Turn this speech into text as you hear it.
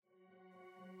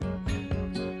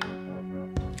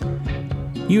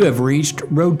You have reached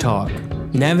Road Talk,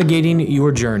 Navigating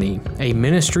Your Journey, a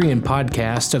ministry and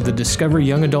podcast of the Discover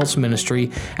Young Adults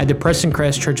Ministry at the Preston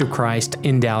Crest Church of Christ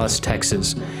in Dallas,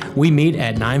 Texas. We meet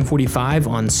at 9:45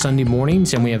 on Sunday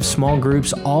mornings, and we have small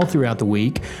groups all throughout the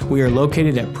week. We are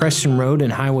located at Preston Road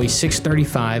and Highway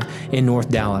 635 in North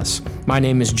Dallas. My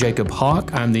name is Jacob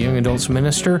Hawk. I'm the Young Adults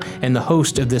Minister and the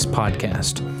host of this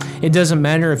podcast. It doesn't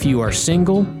matter if you are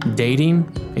single,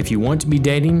 dating, if you want to be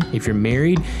dating, if you're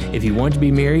married, if you want to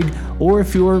be married, or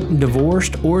if you're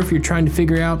divorced, or if you're trying to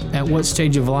figure out at what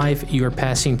stage of life you are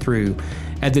passing through.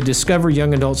 At the Discover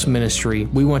Young Adults Ministry,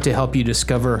 we want to help you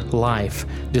discover life,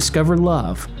 discover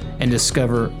love, and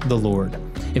discover the Lord.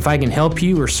 If I can help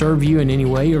you or serve you in any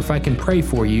way, or if I can pray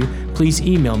for you, please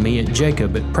email me at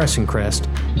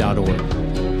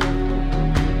jacob@pressoncrest.org.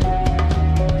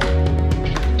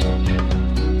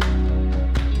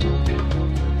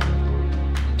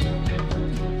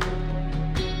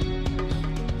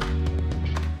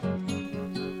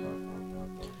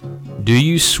 Do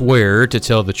you swear to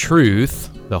tell the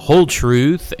truth, the whole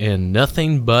truth, and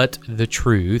nothing but the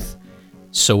truth,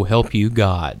 so help you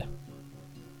God?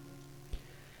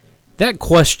 That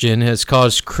question has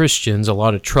caused Christians a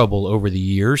lot of trouble over the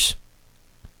years.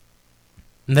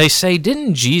 They say,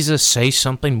 didn't Jesus say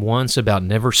something once about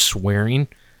never swearing,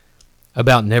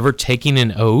 about never taking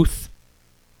an oath?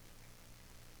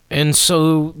 And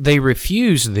so they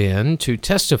refuse then to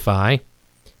testify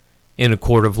in a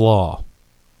court of law.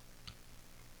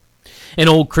 An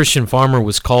old Christian farmer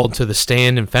was called to the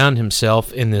stand and found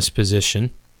himself in this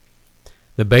position.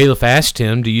 The bailiff asked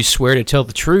him, "Do you swear to tell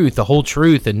the truth, the whole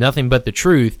truth, and nothing but the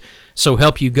truth, so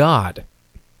help you God?"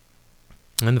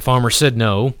 And the farmer said,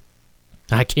 "No,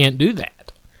 I can't do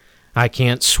that. I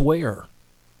can't swear."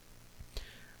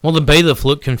 Well, the bailiff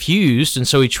looked confused, and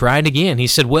so he tried again. He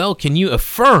said, "Well, can you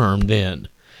affirm, then,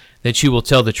 that you will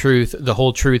tell the truth, the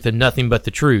whole truth, and nothing but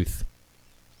the truth?"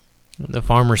 The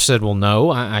farmer said, "Well,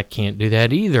 no, I can't do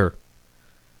that either."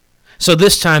 So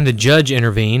this time the judge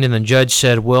intervened, and the judge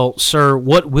said, "Well, sir,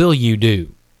 what will you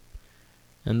do?"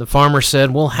 And the farmer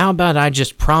said, "Well, how about I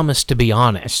just promise to be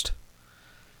honest?"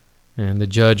 And the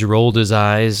judge rolled his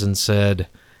eyes and said,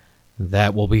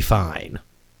 "That will be fine."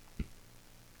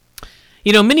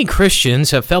 You know, many Christians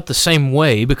have felt the same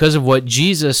way because of what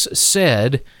Jesus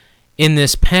said in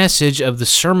this passage of the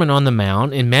Sermon on the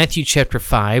Mount in Matthew chapter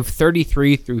 5,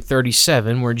 33 through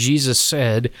 37, where Jesus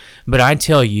said, "But I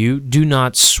tell you, do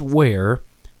not swear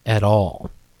at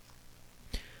all."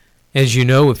 As you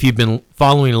know, if you've been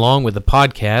following along with the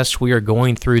podcast, we are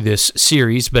going through this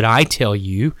series, "But I Tell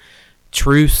You,"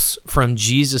 truths from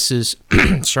Jesus'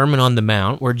 Sermon on the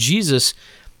Mount, where Jesus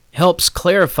helps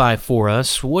clarify for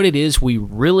us what it is we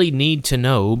really need to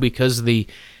know, because the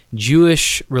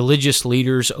Jewish religious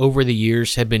leaders over the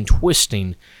years have been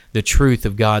twisting the truth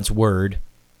of God's Word.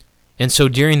 And so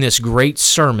during this great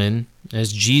sermon,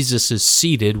 as Jesus is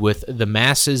seated with the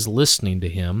masses listening to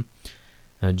him,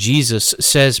 Jesus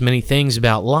says many things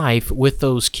about life with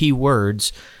those key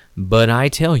words, "But I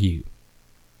tell you."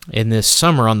 In this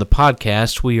summer on the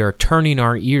podcast, we are turning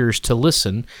our ears to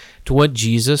listen to what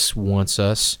Jesus wants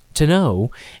us to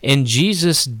know. And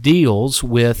Jesus deals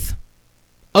with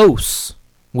oaths,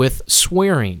 with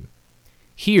swearing,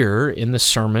 here in the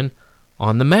Sermon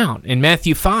on the Mount. In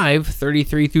Matthew 5,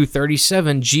 33 through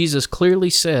 37, Jesus clearly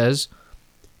says,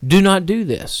 "Do not do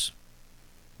this.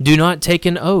 Do not take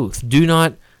an oath. Do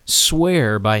not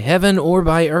swear by heaven or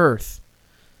by earth."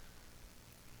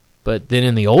 But then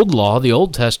in the Old Law, the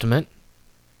Old Testament,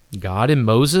 God and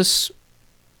Moses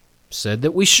said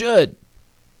that we should.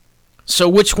 So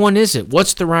which one is it?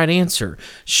 What's the right answer?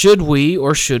 Should we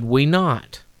or should we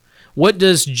not? What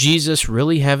does Jesus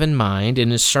really have in mind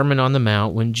in his Sermon on the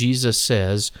Mount when Jesus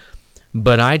says,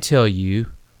 "But I tell you,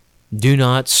 do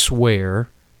not swear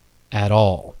at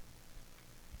all"?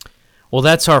 Well,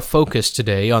 that's our focus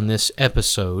today on this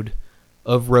episode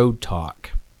of Road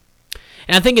Talk.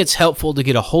 And I think it's helpful to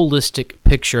get a holistic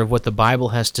picture of what the Bible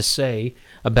has to say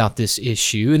about this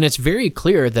issue, and it's very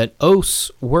clear that oaths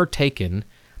were taken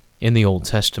in the Old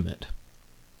Testament.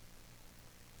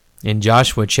 In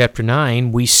Joshua chapter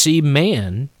 9, we see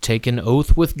man take an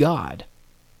oath with God.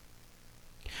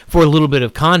 For a little bit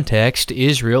of context,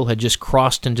 Israel had just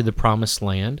crossed into the Promised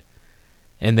Land,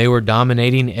 and they were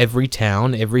dominating every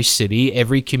town, every city,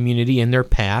 every community in their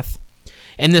path.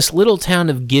 And this little town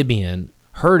of Gibeon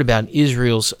heard about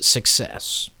Israel's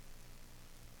success.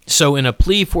 So in a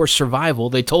plea for survival,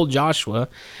 they told Joshua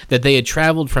that they had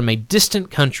traveled from a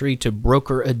distant country to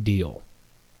broker a deal.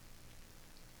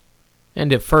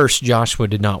 And at first, Joshua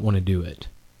did not want to do it.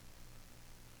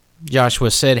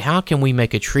 Joshua said, "How can we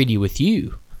make a treaty with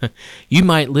you? You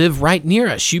might live right near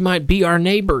us. You might be our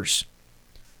neighbors."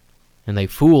 And they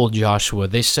fooled Joshua.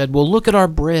 They said, "Well, look at our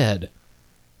bread.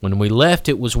 When we left,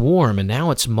 it was warm, and now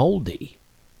it's moldy.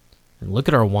 And look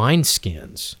at our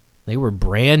wineskins. They were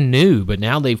brand new, but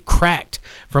now they've cracked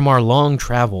from our long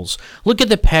travels. Look at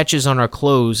the patches on our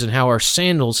clothes and how our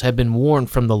sandals have been worn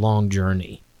from the long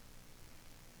journey."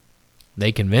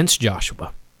 They convinced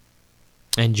Joshua,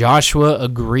 and Joshua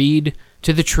agreed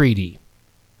to the treaty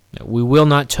that we will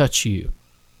not touch you.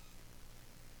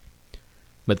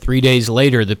 But 3 days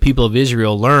later, the people of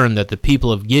Israel learned that the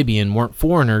people of Gibeon weren't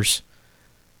foreigners,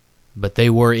 but they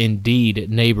were indeed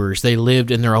neighbors. They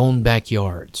lived in their own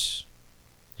backyards.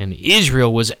 And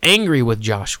Israel was angry with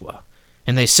Joshua,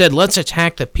 and they said, "Let's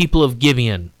attack the people of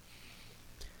Gibeon."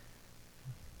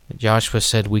 And Joshua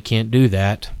said, "We can't do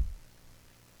that.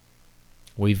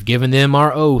 We've given them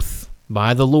our oath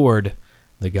by the Lord,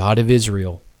 the God of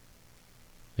Israel,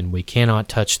 and we cannot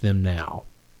touch them now."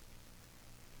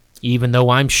 Even though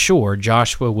I'm sure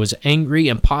Joshua was angry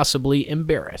and possibly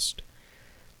embarrassed,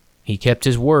 he kept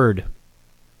his word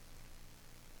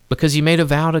because he made a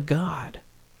vow to God.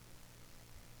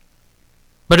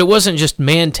 But it wasn't just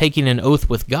man taking an oath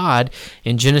with God.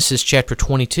 In Genesis chapter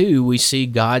 22, we see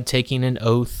God taking an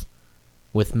oath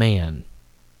with man.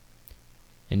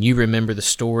 And you remember the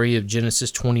story of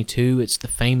Genesis 22. It's the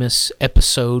famous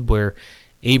episode where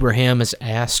Abraham is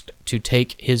asked to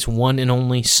take his one and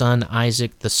only son,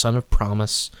 Isaac, the son of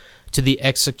promise, to the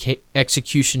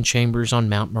execution chambers on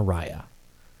Mount Moriah.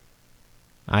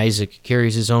 Isaac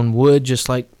carries his own wood, just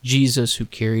like Jesus, who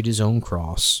carried his own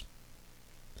cross.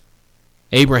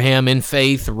 Abraham, in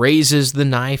faith, raises the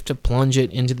knife to plunge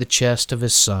it into the chest of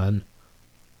his son,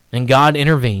 and God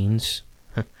intervenes.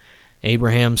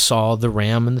 Abraham saw the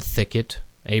ram in the thicket.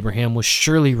 Abraham was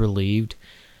surely relieved,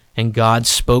 and God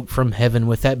spoke from heaven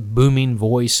with that booming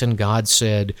voice, and God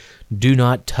said, "Do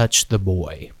not touch the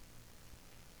boy.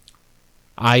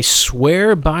 I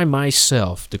swear by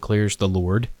myself, declares the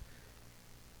Lord,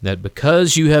 that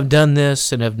because you have done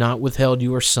this and have not withheld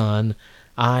your son,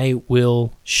 I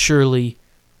will surely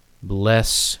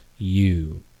bless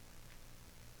you."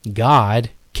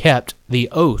 God kept the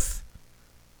oath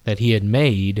that he had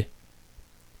made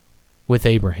with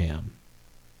Abraham.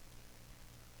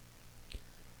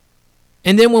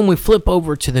 And then when we flip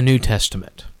over to the New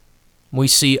Testament, we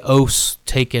see oaths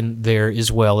taken there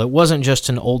as well. It wasn't just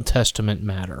an Old Testament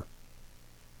matter.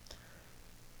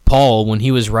 Paul, when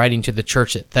he was writing to the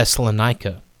church at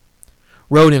Thessalonica,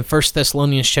 wrote in 1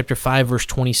 Thessalonians chapter 5, verse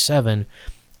 27,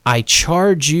 "I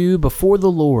charge you before the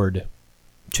Lord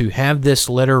to have this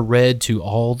letter read to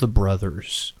all the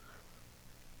brothers."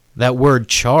 That word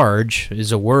charge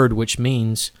is a word which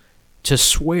means to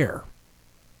swear.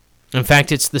 In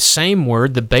fact, it's the same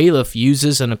word the bailiff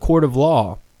uses in a court of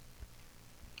law,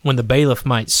 when the bailiff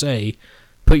might say,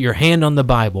 "Put your hand on the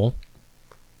Bible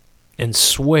and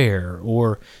swear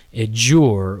or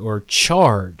adjure or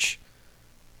charge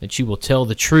that you will tell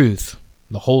the truth,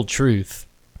 the whole truth,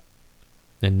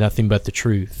 and nothing but the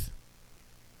truth."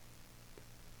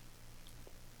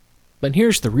 But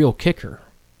here's the real kicker.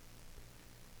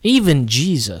 Even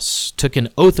Jesus took an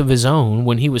oath of his own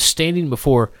when he was standing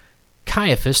before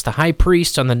Caiaphas, the high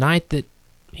priest, on the night that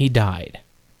he died.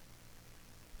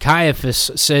 Caiaphas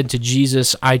said to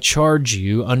Jesus, "I charge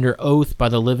you under oath by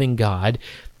the living God,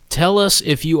 tell us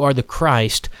if you are the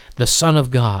Christ, the Son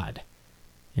of God."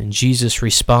 And Jesus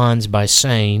responds by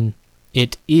saying,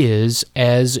 "It is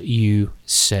as you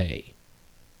say."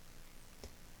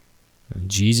 And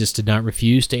Jesus did not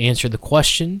refuse to answer the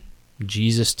question.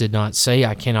 Jesus did not say,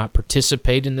 "I cannot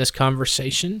participate in this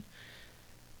conversation."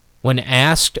 When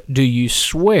asked, "Do you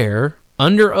swear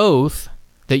under oath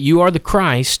that you are the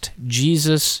Christ?"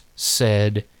 Jesus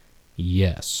said,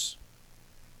 "Yes."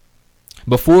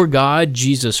 Before God,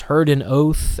 Jesus heard an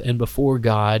oath, and before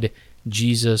God,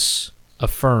 Jesus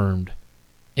affirmed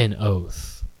an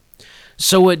oath.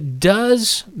 So it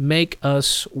does make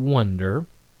us wonder,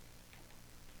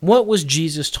 what was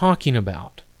Jesus talking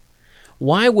about?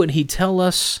 Why would he tell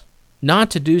us not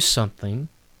to do something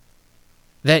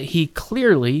that he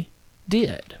clearly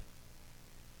did?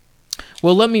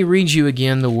 Well, let me read you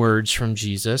again the words from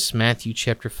Jesus, Matthew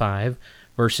chapter 5,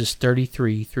 verses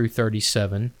 33 through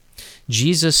 37.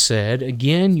 Jesus said,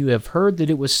 "Again, you have heard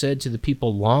that it was said to the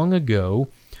people long ago,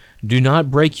 'Do not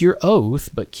break your oath,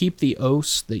 but keep the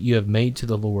oaths that you have made to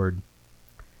the Lord.'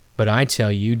 But I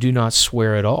tell you, do not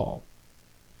swear at all,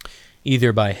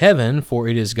 either by heaven, for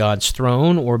it is God's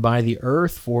throne, or by the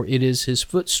earth, for it is his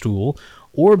footstool,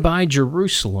 or by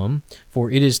Jerusalem,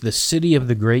 for it is the city of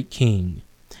the great king.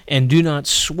 And do not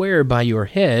swear by your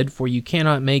head, for you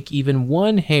cannot make even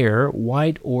one hair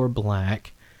white or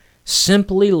black.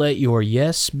 Simply let your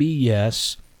yes be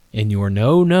yes, and your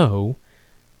no, no.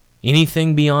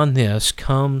 Anything beyond this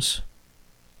comes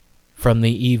from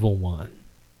the evil one.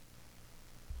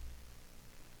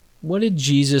 What did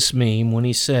Jesus mean when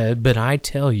he said, "But I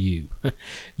tell you,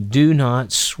 do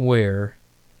not swear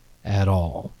at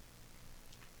all"?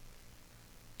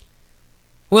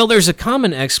 Well, there's a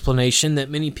common explanation that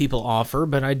many people offer,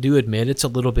 but I do admit it's a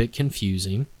little bit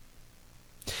confusing.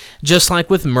 Just like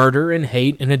with murder and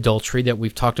hate and adultery that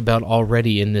we've talked about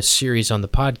already in this series on the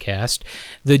podcast,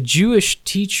 the Jewish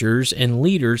teachers and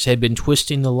leaders had been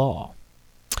twisting the law.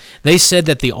 They said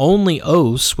that the only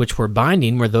oaths which were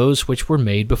binding were those which were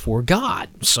made before God.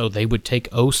 So they would take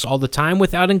oaths all the time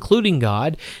without including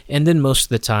God, and then most of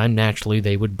the time, naturally,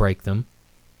 they would break them.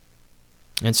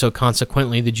 And so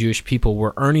consequently, the Jewish people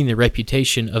were earning the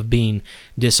reputation of being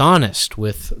dishonest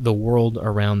with the world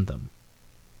around them.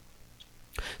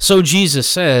 So Jesus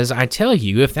says, I tell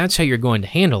you, if that's how you're going to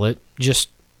handle it, just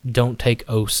don't take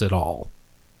oaths at all.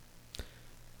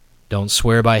 Don't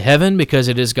swear by heaven because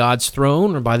it is God's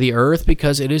throne, or by the earth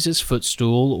because it is his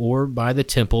footstool, or by the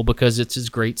temple because it's his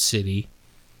great city.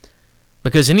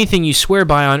 Because anything you swear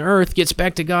by on earth gets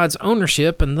back to God's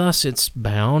ownership, and thus it's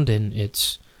bound and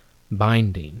it's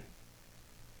binding.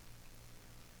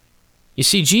 You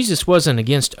see, Jesus wasn't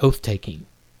against oath-taking.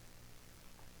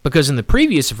 Because in the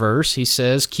previous verse, he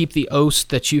says, keep the oaths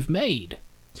that you've made.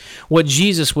 What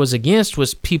Jesus was against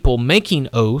was people making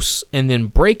oaths and then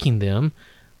breaking them,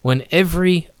 when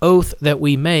every oath that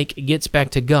we make gets back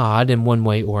to God in one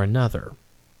way or another.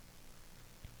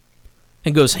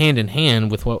 It goes hand in hand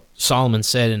with what Solomon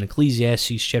said in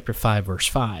Ecclesiastes chapter 5, verse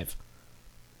 5.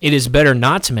 It is better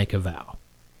not to make a vow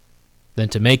than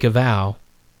to make a vow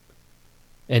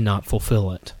and not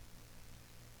fulfill it.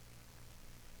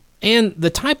 And the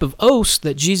type of oaths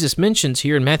that Jesus mentions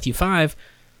here in Matthew 5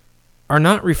 are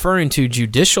not referring to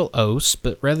judicial oaths,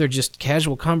 but rather just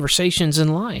casual conversations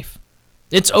in life.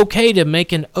 It's okay to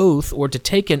make an oath or to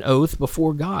take an oath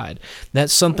before God.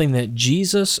 That's something that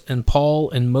Jesus and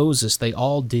Paul and Moses, they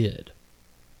all did.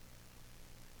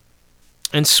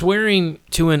 And swearing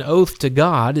to an oath to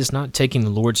God is not taking the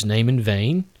Lord's name in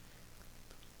vain,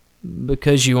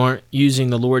 because you aren't using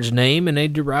the Lord's name in a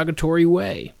derogatory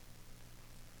way.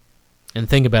 And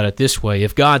think about it this way.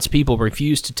 If God's people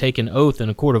refuse to take an oath in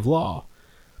a court of law,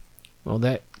 well,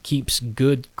 that keeps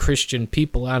good Christian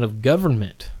people out of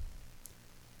government,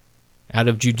 out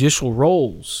of judicial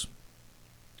roles.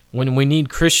 When we need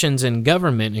Christians in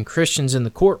government and Christians in the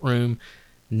courtroom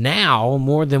now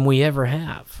more than we ever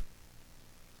have.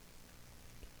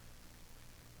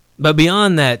 But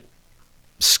beyond that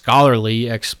scholarly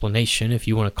explanation, if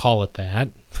you want to call it that,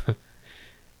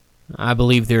 I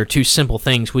believe there are two simple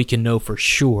things we can know for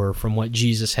sure from what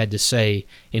Jesus had to say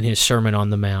in his Sermon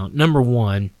on the Mount. Number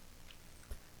one,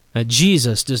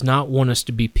 Jesus does not want us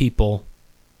to be people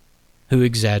who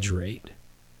exaggerate.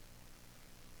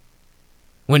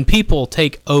 When people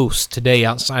take oaths today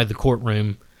outside the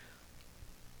courtroom,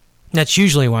 that's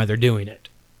usually why they're doing it.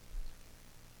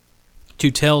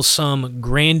 To tell some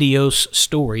grandiose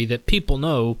story that people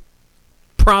know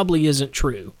probably isn't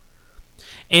true.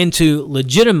 And to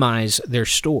legitimize their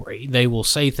story, they will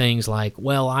say things like,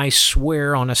 well, I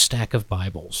swear on a stack of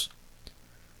Bibles.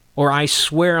 Or I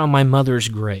swear on my mother's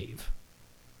grave.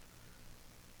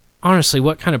 Honestly,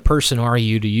 what kind of person are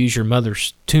you to use your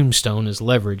mother's tombstone as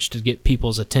leverage to get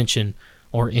people's attention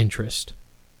or interest?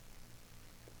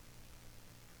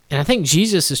 And I think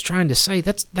Jesus is trying to say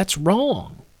that's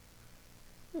wrong.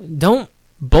 Don't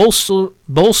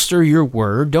bolster your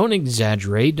word. Don't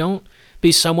exaggerate. Don't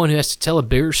be someone who has to tell a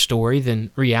bigger story than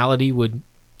reality would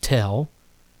tell.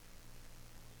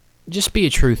 Just be a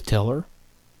truth teller.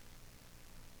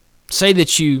 Say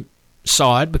that you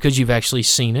saw it because you've actually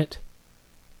seen it.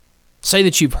 Say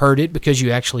that you've heard it because you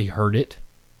actually heard it.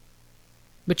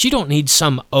 But you don't need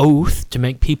some oath to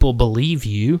make people believe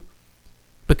you,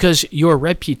 because your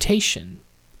reputation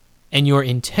and your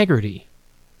integrity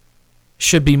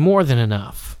should be more than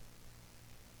enough.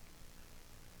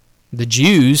 The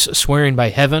Jews swearing by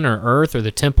heaven or earth or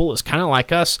the temple is kind of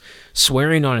like us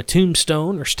swearing on a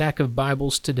tombstone or stack of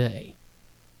Bibles today.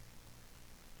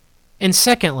 And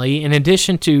secondly, in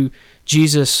addition to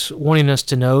Jesus wanting us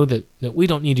to know that we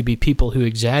don't need to be people who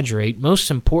exaggerate, most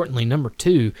importantly, number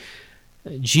two,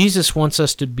 Jesus wants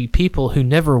us to be people who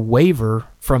never waver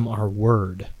from our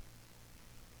word.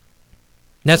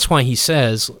 That's why he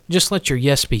says, just let your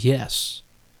yes be yes,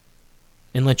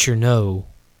 and let your no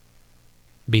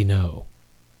be no.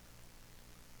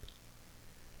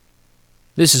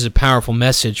 This is a powerful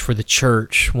message for the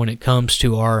church when it comes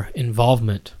to our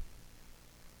involvement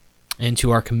and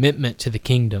to our commitment to the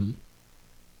kingdom.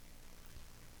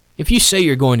 If you say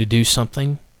you're going to do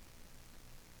something,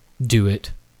 do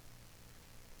it.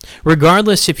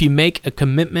 Regardless if you make a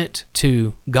commitment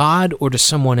to God or to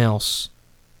someone else,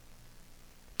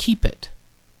 keep it.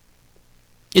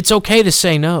 It's okay to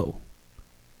say no.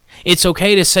 It's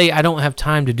okay to say, I don't have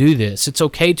time to do this. It's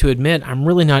okay to admit, I'm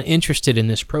really not interested in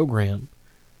this program.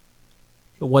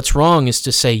 But what's wrong is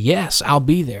to say, yes, I'll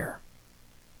be there,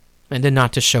 and then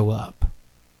not to show up.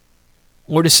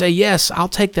 Or to say, yes, I'll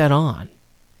take that on,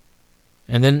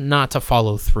 and then not to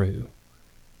follow through.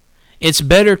 It's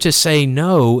better to say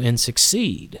no and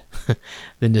succeed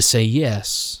than to say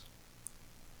yes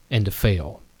and to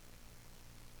fail.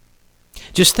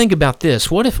 Just think about this.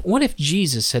 What if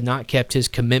Jesus had not kept his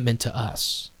commitment to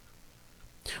us?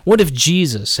 What if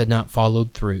Jesus had not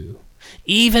followed through,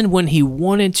 even when he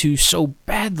wanted to so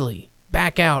badly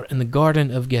back out in the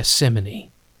Garden of Gethsemane?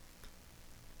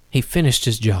 He finished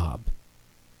his job.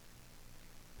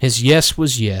 His yes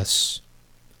was yes.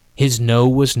 His no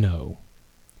was no.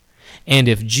 And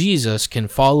if Jesus can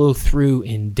follow through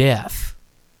in death,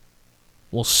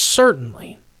 well,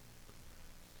 certainly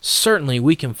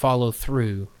we can follow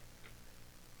through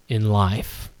in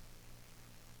life.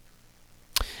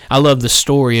 I love the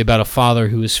story about a father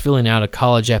who was filling out a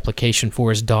college application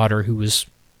for his daughter who was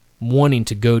wanting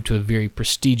to go to a very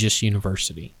prestigious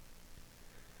university.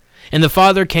 And the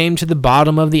father came to the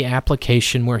bottom of the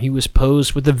application where he was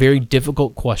posed with a very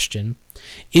difficult question: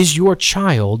 is your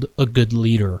child a good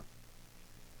leader?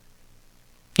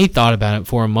 He thought about it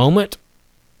for a moment,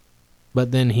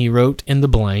 but then he wrote in the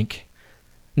blank,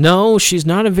 no, she's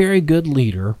not a very good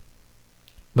leader,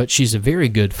 but she's a very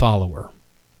good follower.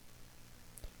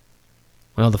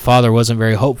 Well, the father wasn't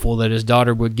very hopeful that his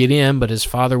daughter would get in, but his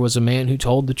father was a man who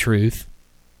told the truth.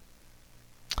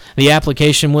 The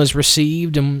application was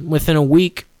received, and within a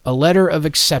week, a letter of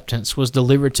acceptance was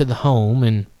delivered to the home,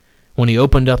 and when he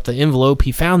opened up the envelope,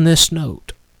 he found this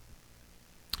note.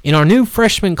 In our new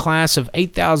freshman class of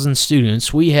 8,000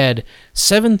 students, we had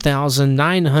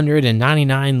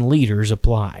 7,999 leaders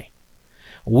apply.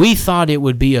 We thought it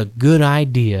would be a good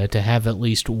idea to have at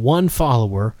least one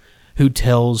follower who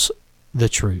tells the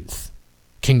truth.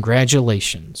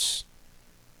 Congratulations.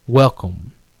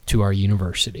 Welcome to our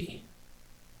university.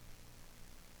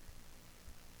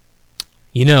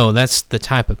 You know, that's the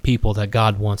type of people that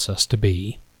God wants us to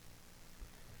be.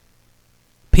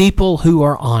 People who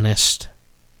are honest,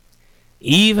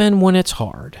 even when it's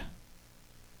hard.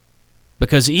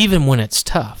 Because even when it's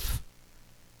tough,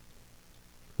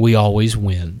 we always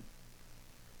win.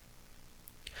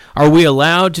 Are we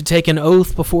allowed to take an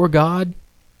oath before God?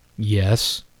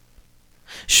 Yes.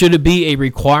 Should it be a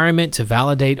requirement to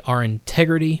validate our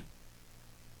integrity?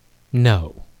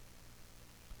 No.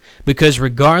 Because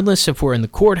regardless if we're in the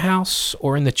courthouse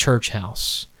or in the church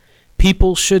house,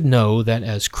 people should know that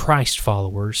as Christ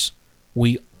followers,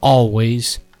 we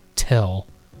always tell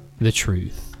the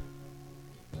truth.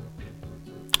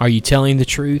 Are you telling the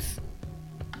truth?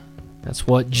 That's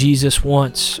what Jesus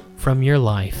wants from your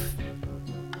life.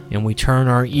 And we turn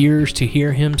our ears to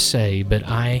hear him say, but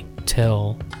I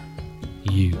tell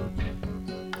you.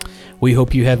 We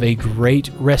hope you have a great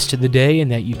rest of the day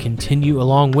and that you continue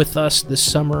along with us this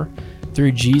summer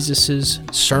through Jesus'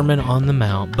 Sermon on the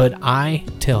Mount. But I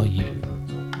tell you,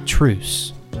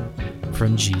 truths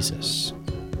from Jesus.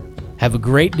 Have a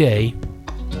great day.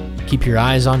 Keep your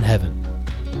eyes on heaven.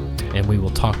 And we will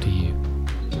talk to you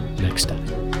next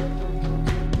time.